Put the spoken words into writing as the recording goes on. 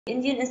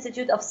Indian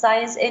Institute of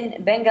Science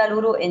in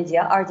Bengaluru,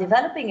 India, are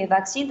developing a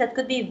vaccine that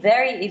could be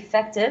very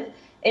effective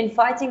in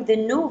fighting the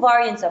new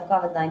variants of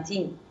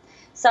COVID-19.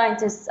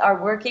 Scientists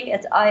are working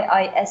at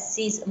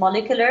IISc's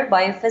molecular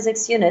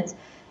biophysics unit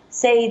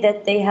say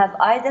that they have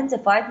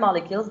identified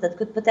molecules that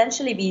could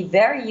potentially be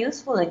very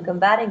useful in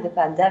combating the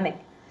pandemic.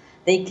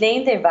 They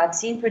claim their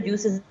vaccine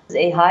produces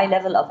a high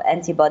level of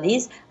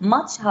antibodies,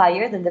 much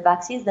higher than the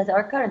vaccines that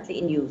are currently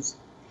in use.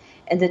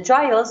 In the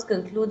trials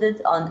concluded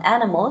on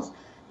animals,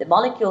 the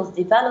molecules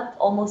developed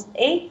almost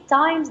 8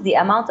 times the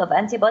amount of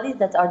antibodies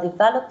that are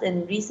developed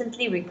in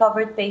recently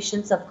recovered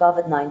patients of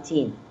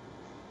COVID-19.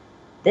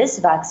 This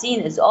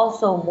vaccine is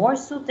also more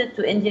suited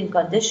to Indian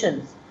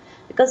conditions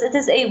because it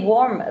is a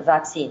warm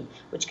vaccine,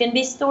 which can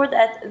be stored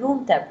at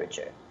room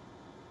temperature.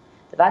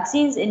 The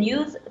vaccines in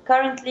use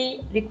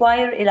currently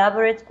require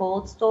elaborate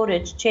cold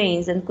storage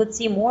chains and could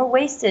see more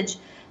wastage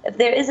if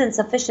there isn't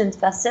sufficient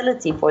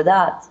facility for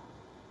that.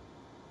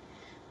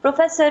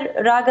 Professor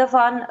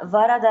Raghavan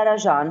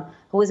Varadarajan,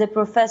 who is a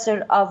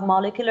professor of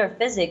molecular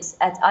physics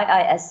at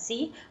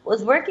IISc,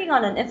 was working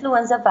on an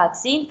influenza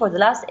vaccine for the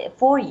last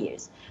 4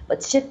 years,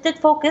 but shifted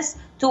focus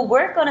to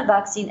work on a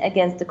vaccine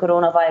against the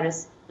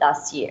coronavirus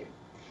last year.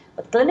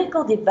 But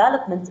clinical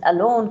development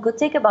alone could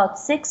take about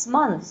 6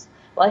 months,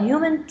 while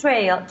human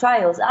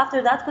trials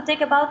after that could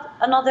take about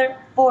another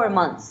 4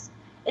 months.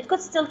 It could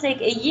still take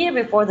a year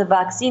before the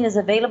vaccine is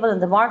available in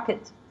the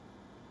market.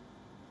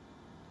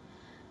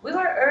 We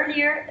were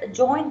earlier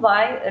joined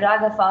by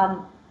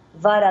Raghavan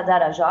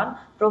Varadarajan,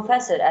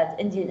 professor at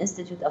Indian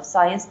Institute of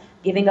Science,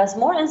 giving us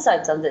more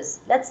insights on this.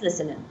 Let's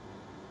listen in.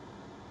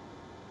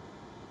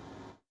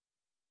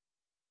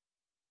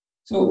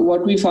 So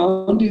what we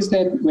found is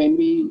that when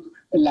we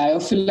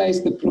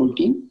lyophilize the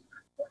protein,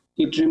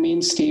 it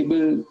remains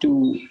stable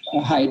to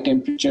high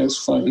temperatures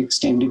for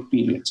extended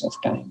periods of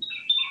time.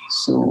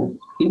 So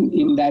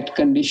in that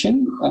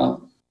condition,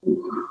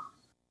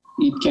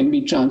 it can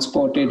be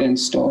transported and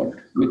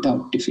stored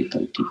without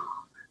difficulty.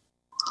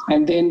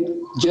 And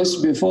then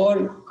just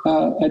before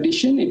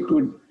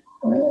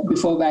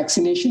before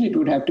vaccination, it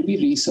would have to be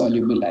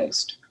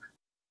resolubilized.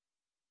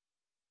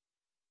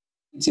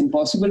 It's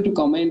impossible to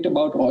comment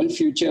about all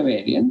future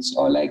variants.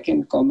 All I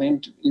can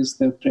comment is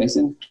the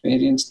present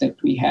variants that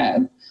we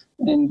have.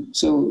 And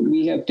so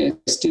we have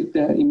tested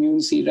the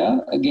immune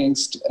sera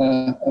against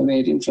a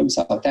variant from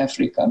South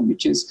Africa,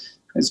 which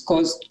has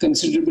caused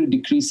considerable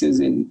decreases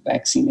in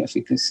vaccine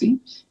efficacy.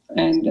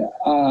 And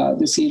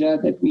the sera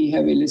that we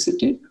have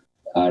elicited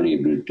are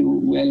able to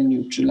well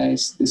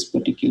neutralize this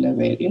particular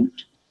variant.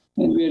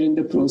 And we're in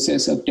the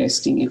process of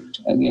testing it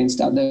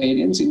against other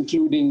variants,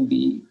 including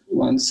the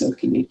ones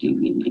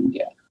circulating in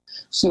India.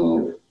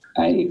 So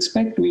I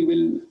expect we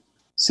will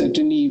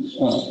certainly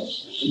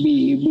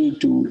be able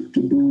to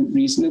do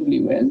reasonably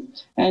well.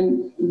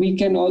 And we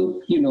can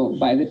all,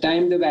 by the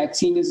time the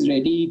vaccine is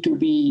ready to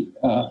be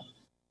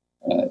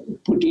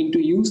put into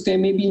use, there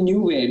may be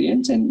new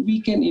variants, and we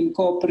can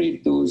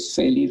incorporate those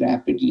fairly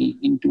rapidly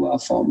into our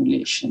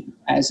formulation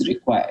as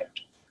required.